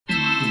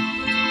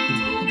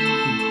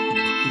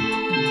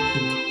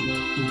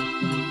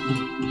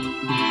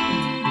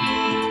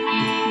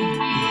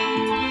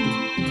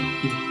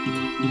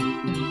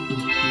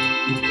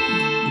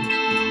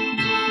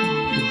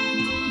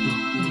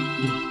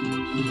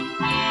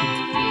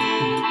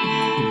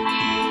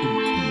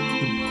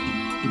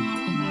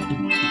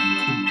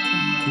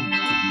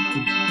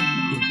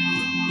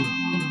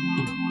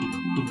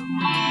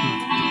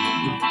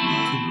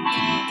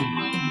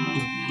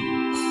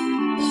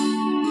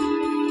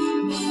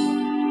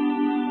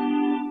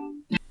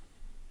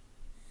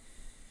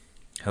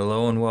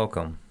Hello and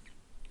welcome.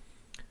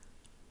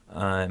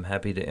 I'm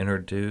happy to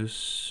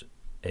introduce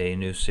a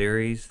new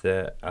series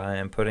that I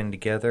am putting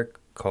together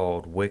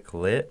called Wick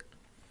Lit,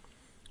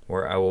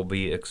 where I will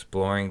be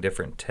exploring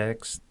different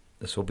texts.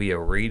 This will be a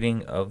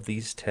reading of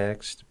these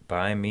texts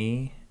by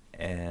me,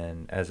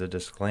 and as a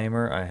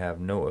disclaimer, I have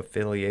no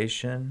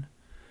affiliation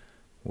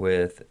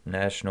with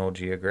National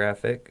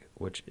Geographic,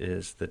 which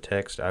is the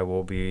text I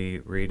will be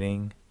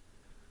reading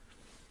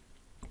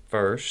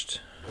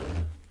first,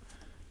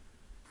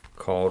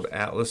 called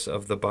Atlas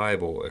of the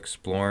Bible,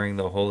 Exploring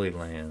the Holy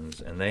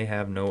Lands, and they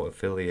have no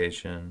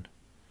affiliation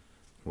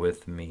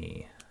with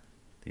me.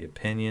 The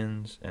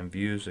opinions and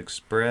views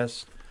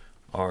expressed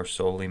are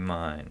solely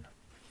mine.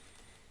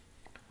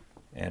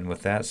 And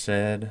with that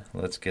said,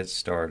 let's get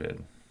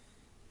started.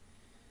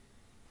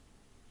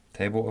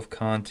 Table of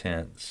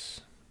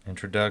Contents.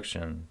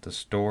 Introduction. The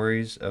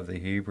Stories of the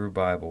Hebrew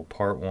Bible,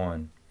 Part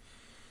 1.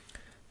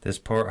 This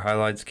part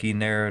highlights key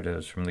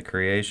narratives from the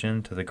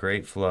creation to the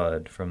Great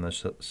Flood, from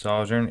the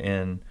sojourn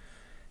in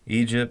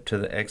Egypt to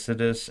the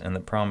Exodus and the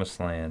Promised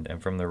Land,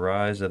 and from the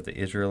rise of the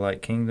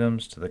Israelite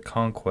kingdoms to the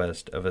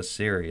conquest of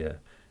Assyria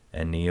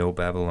and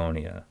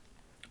Neo-Babylonia.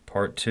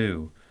 Part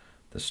 2.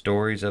 The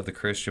Stories of the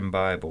Christian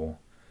Bible.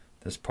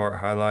 This part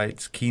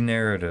highlights key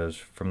narratives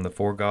from the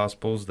four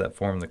Gospels that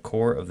form the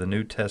core of the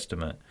New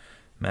Testament,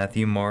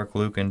 Matthew, Mark,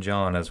 Luke, and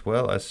John, as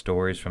well as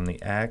stories from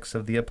the Acts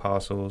of the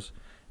Apostles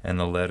and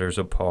the letters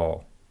of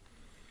Paul.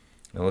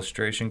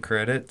 Illustration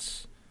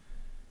credits.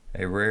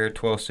 A rare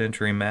 12th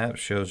century map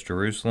shows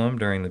Jerusalem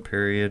during the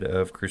period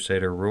of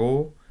Crusader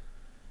rule.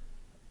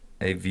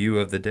 A view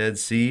of the Dead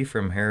Sea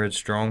from Herod's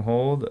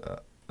stronghold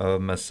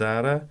of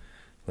Masada,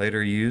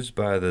 later used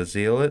by the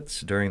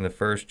Zealots during the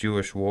First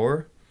Jewish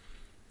War.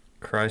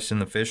 Christ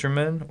and the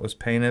Fisherman was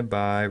painted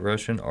by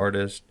Russian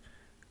artist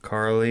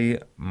Karl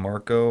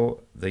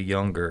Marko the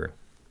Younger,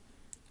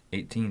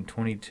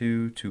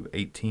 1822 to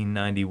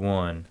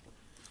 1891.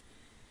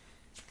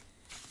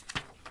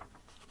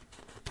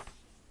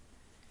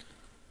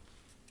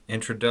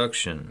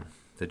 Introduction.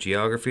 The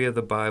Geography of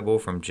the Bible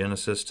from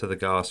Genesis to the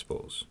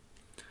Gospels.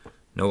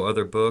 No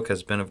other book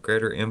has been of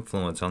greater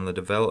influence on the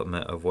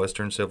development of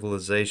Western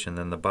civilization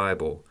than the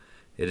Bible.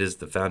 It is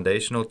the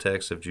foundational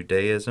text of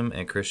Judaism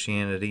and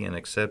Christianity and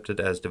accepted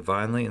as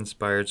divinely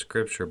inspired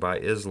scripture by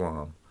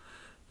Islam.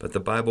 But the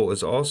Bible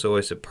is also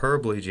a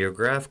superbly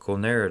geographical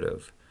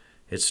narrative.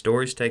 Its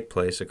stories take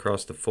place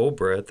across the full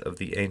breadth of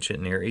the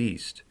ancient Near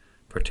East,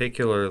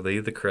 particularly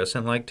the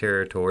crescent-like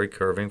territory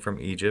curving from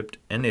Egypt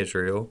and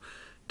Israel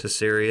to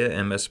Syria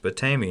and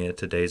Mesopotamia,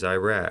 today's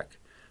Iraq,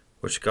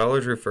 which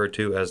scholars refer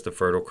to as the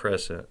Fertile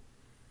Crescent.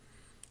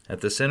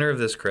 At the center of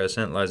this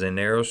crescent lies a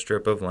narrow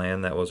strip of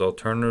land that was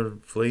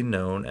alternatively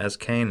known as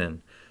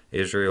Canaan,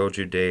 Israel,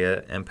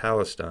 Judea, and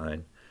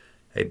Palestine.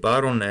 A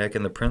bottleneck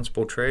in the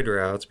principal trade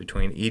routes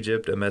between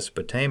Egypt and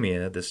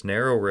Mesopotamia, this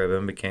narrow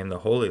ribbon became the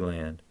Holy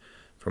Land,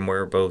 from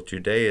where both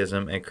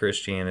Judaism and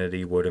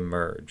Christianity would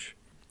emerge.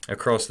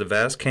 Across the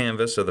vast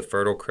canvas of the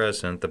Fertile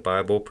Crescent, the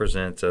Bible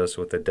presents us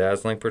with a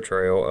dazzling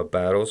portrayal of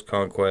battles,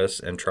 conquests,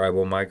 and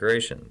tribal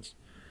migrations.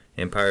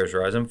 Empires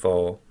rise and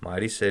fall,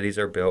 mighty cities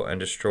are built and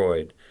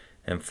destroyed,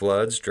 and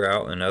floods,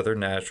 drought, and other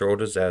natural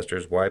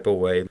disasters wipe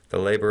away the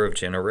labor of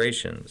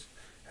generations.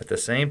 At the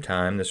same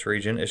time, this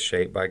region is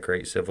shaped by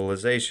great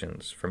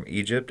civilizations, from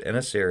Egypt and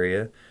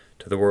Assyria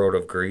to the world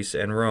of Greece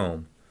and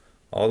Rome,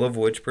 all of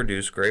which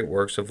produce great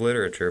works of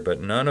literature, but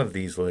none of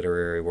these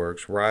literary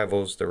works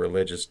rivals the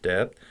religious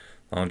depth,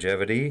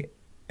 longevity,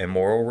 and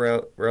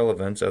moral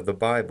relevance of the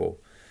Bible.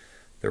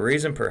 The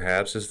reason,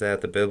 perhaps, is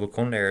that the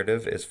biblical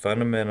narrative is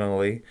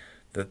fundamentally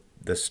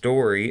the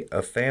story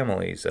of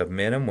families, of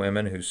men and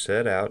women who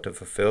set out to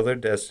fulfill their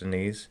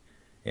destinies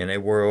in a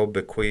world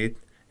bequeathed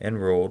and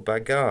ruled by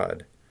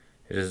God.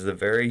 It is the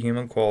very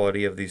human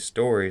quality of these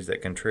stories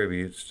that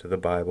contributes to the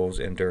Bible's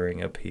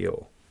enduring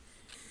appeal.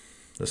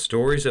 The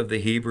stories of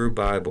the Hebrew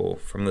Bible,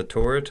 from the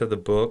Torah to the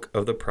book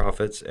of the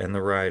prophets and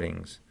the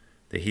writings.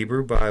 The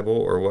Hebrew Bible,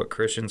 or what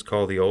Christians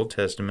call the Old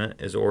Testament,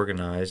 is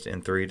organized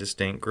in three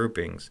distinct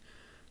groupings.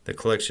 The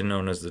collection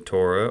known as the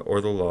Torah,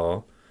 or the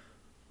Law,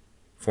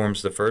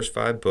 forms the first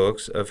 5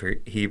 books of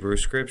Hebrew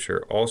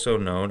Scripture, also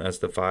known as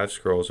the 5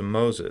 Scrolls of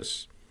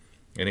Moses.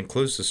 It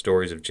includes the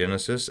stories of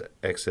Genesis,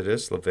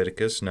 Exodus,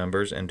 Leviticus,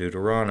 Numbers, and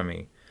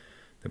Deuteronomy.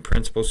 The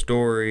principal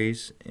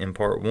stories in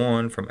Part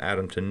 1, from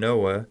Adam to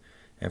Noah,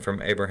 and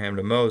from Abraham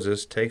to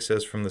Moses, takes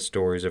us from the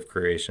stories of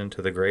creation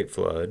to the Great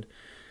Flood,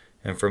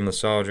 and from the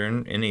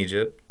sojourn in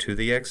Egypt to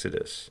the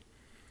Exodus.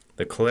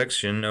 The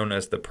collection known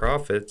as the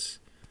Prophets,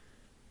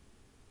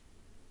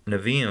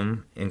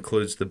 Nevi'im,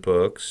 includes the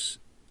books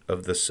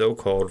of the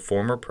so-called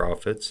former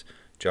prophets,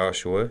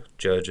 Joshua,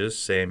 Judges,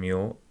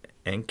 Samuel,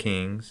 and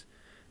Kings,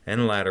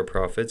 and latter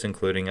prophets,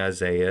 including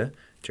Isaiah,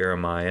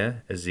 Jeremiah,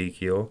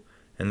 Ezekiel,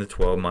 and the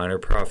 12 minor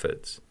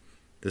prophets.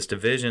 This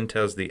division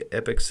tells the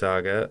epic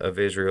saga of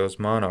Israel's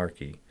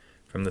monarchy,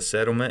 from the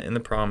settlement in the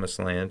Promised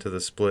Land to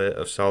the split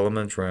of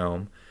Solomon's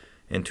realm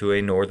into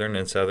a northern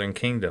and southern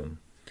kingdom.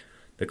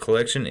 The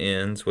collection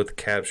ends with the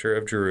capture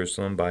of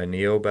Jerusalem by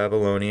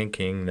Neo-Babylonian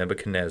king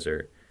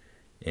Nebuchadnezzar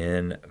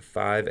in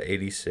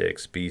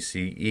 586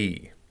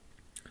 BCE.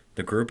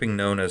 The grouping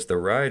known as the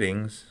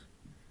Writings,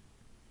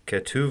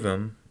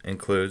 Ketuvim,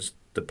 includes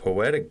the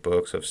poetic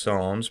books of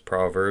Psalms,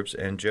 Proverbs,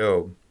 and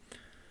Job.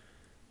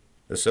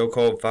 The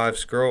so-called five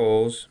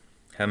scrolls,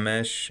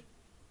 Hamesh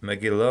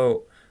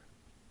Megillot,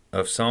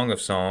 of Song of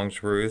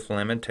Songs, Ruth,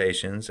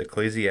 Lamentations,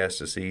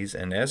 Ecclesiastes,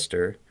 and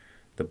Esther,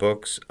 the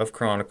books of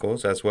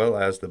Chronicles, as well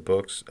as the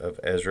books of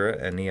Ezra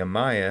and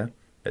Nehemiah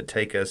that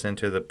take us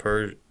into the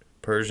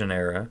Persian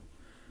era,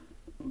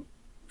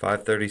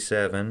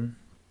 537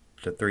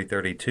 to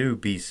 332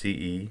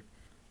 BCE.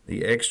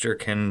 The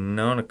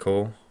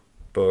extra-canonical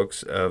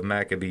books of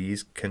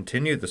Maccabees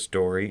continue the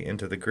story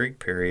into the Greek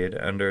period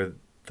under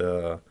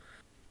the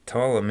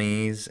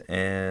Ptolemies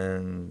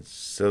and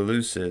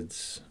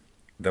Seleucids,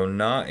 though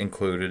not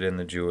included in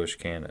the Jewish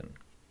canon.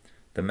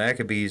 The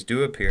Maccabees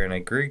do appear in a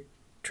Greek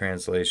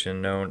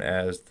translation known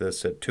as the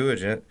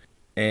Septuagint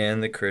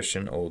and the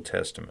Christian Old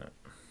Testament.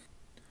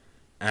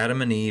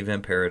 Adam and Eve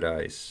in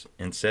paradise.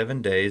 In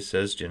 7 days,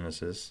 says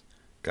Genesis,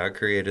 God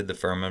created the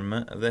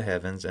firmament of the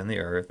heavens and the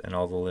earth and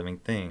all the living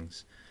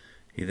things.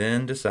 He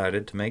then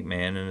decided to make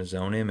man in his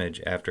own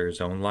image, after his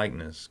own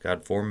likeness.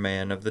 God formed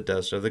man of the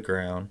dust of the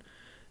ground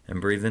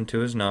and breathed into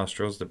his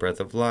nostrils the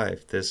breath of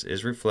life. This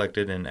is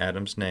reflected in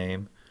Adam's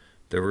name.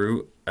 The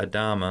root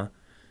Adama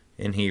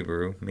in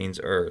Hebrew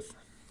means earth.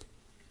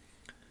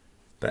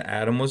 But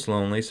Adam was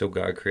lonely, so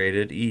God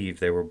created Eve.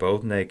 They were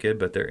both naked,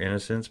 but their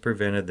innocence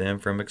prevented them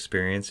from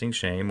experiencing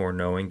shame or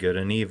knowing good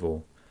and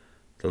evil.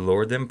 The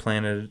Lord then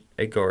planted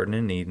a garden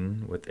in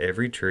Eden with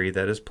every tree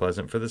that is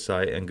pleasant for the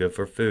sight and good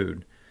for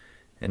food.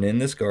 And in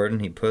this garden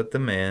he put the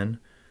man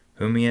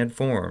whom he had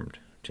formed.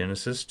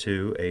 Genesis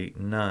 2, 8,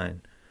 and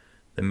 9.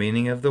 The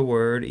meaning of the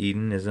word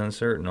Eden is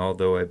uncertain,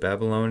 although a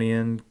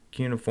Babylonian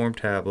cuneiform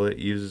tablet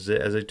uses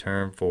it as a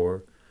term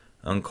for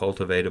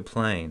uncultivated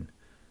plain.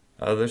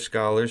 Other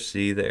scholars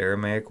see the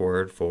Aramaic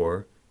word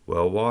for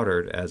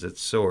well-watered as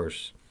its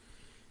source.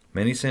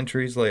 Many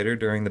centuries later,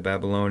 during the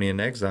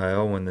Babylonian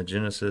exile, when the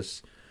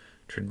Genesis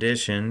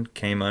tradition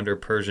came under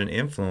Persian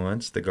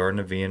influence, the Garden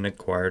of Eden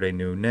acquired a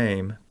new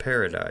name,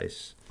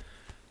 paradise.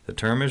 The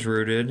term is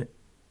rooted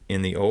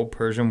in the old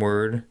Persian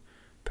word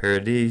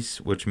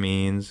paradis, which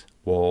means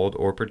walled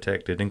or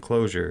protected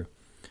enclosure,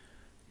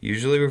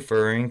 usually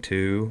referring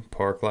to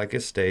park-like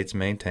estates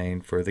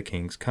maintained for the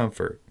king's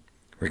comfort.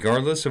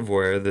 Regardless of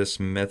where this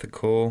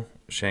mythical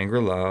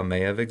Shangri-La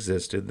may have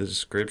existed, the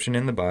description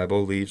in the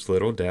Bible leaves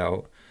little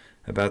doubt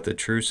about the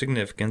true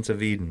significance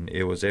of Eden.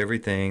 It was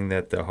everything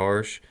that the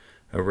harsh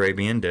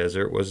Arabian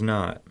desert was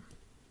not.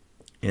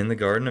 In the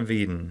Garden of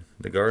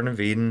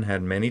Eden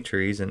had many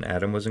trees, and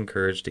Adam was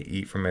encouraged to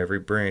eat from every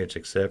branch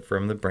except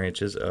from the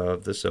branches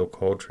of the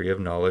so-called tree of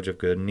knowledge of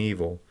good and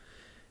evil.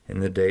 In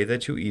the day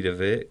that you eat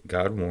of it,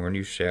 God warned,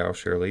 you shall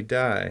surely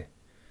die.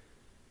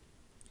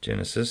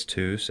 Genesis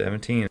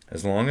 2:17.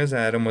 As long as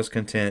Adam was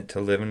content to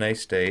live in a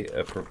state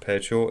of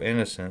perpetual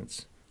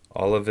innocence,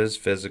 all of his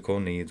physical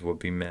needs would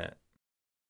be met.